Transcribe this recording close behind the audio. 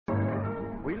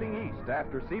Wheeling east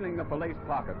after sealing the Falaise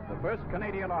pocket, the 1st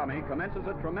Canadian Army commences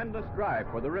a tremendous drive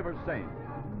for the River Seine.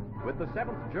 With the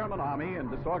 7th German Army in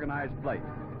disorganized flight,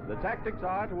 the tactics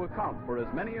are to account for as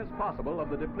many as possible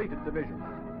of the depleted divisions.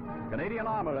 Canadian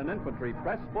armor and infantry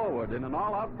press forward in an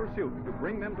all-out pursuit to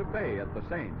bring them to bay at the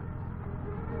Seine.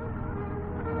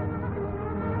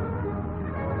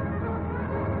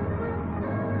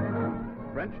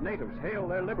 French natives hail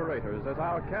their liberators as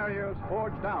our carriers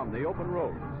forge down the open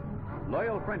roads.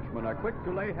 Loyal Frenchmen are quick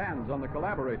to lay hands on the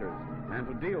collaborators and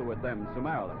to deal with them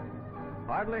summarily.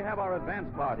 Hardly have our advance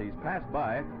parties passed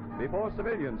by before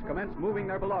civilians commence moving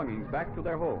their belongings back to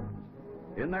their homes.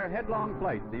 In their headlong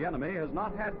flight, the enemy has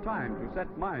not had time to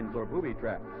set mines or booby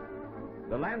traps.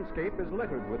 The landscape is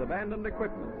littered with abandoned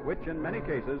equipment, which in many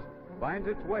cases finds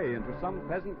its way into some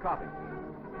peasant cottage.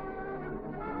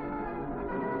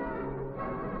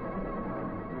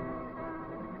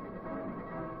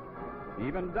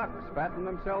 Even ducks fatten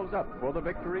themselves up for the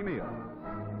victory meal.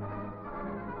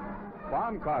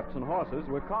 Farm carts and horses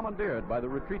were commandeered by the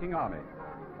retreating army.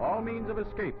 All means of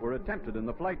escape were attempted in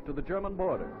the flight to the German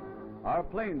border. Our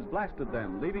planes blasted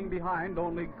them, leaving behind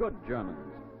only good Germans,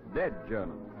 dead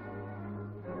Germans.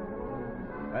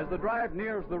 As the drive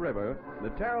nears the river, the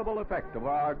terrible effect of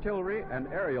our artillery and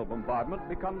aerial bombardment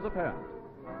becomes apparent.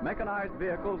 Mechanized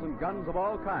vehicles and guns of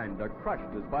all kinds are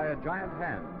crushed as by a giant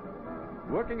hand.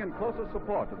 Working in closer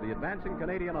support of the advancing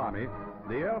Canadian Army,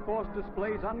 the Air Force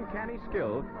displays uncanny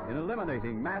skill in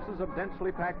eliminating masses of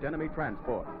densely packed enemy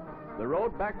transport. The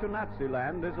road back to Nazi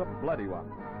land is a bloody one.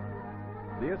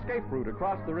 The escape route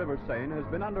across the River Seine has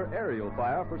been under aerial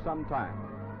fire for some time.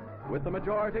 With the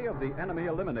majority of the enemy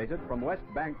eliminated from West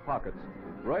Bank pockets,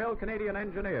 Royal Canadian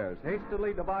Engineers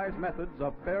hastily devised methods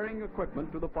of ferrying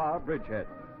equipment to the far bridgehead.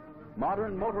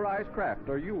 Modern motorized craft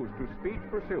are used to speed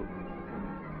pursuit.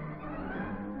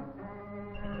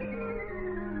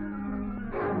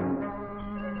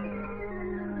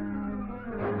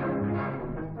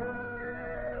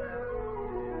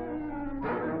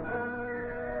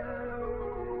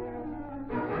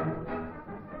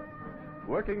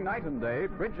 Working night and day,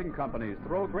 bridging companies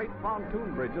throw great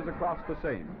pontoon bridges across the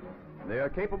Seine. They are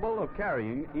capable of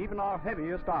carrying even our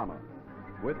heaviest armor.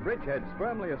 With bridgeheads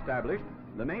firmly established,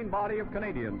 the main body of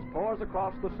Canadians pours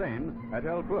across the Seine at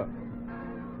Elbeuf.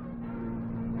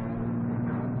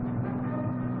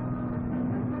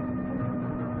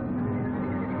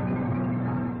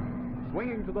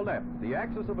 Swinging to the left, the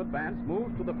axis of advance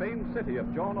moves to the famed city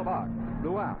of Joan of Arc,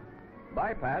 Rouen.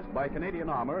 Bypassed by Canadian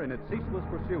armor in its ceaseless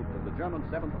pursuit of the German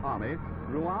 7th Army,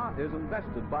 Rouen is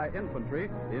invested by infantry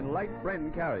in light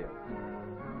Bren carriers.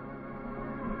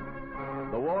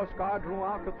 The war-scarred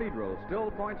Rouen Cathedral still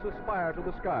points a spire to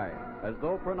the sky, as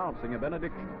though pronouncing a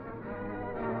benediction.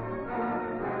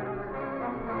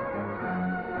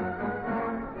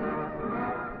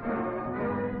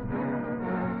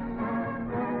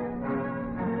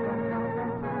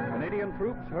 Canadian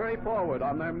troops hurry forward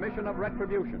on their mission of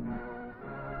retribution.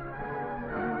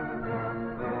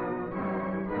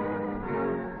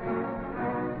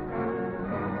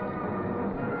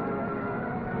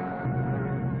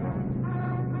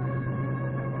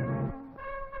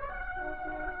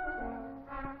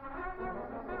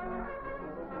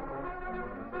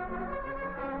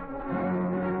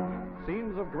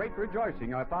 Scenes of great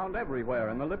rejoicing are found everywhere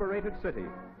in the liberated city.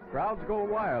 Crowds go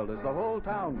wild as the whole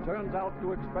town turns out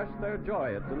to express their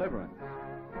joy at deliverance.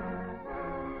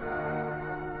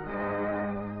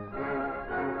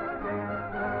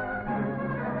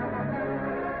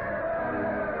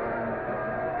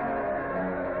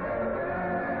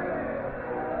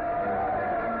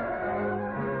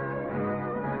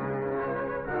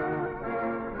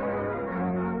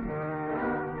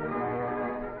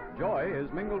 Joy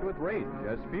is mingled with rage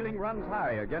as feeling runs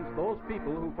high against those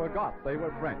people who forgot they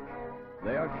were French.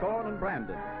 They are shorn and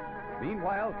branded.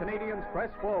 Meanwhile, Canadians press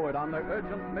forward on their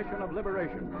urgent mission of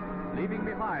liberation, leaving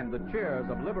behind the cheers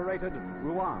of liberated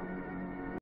Rouen.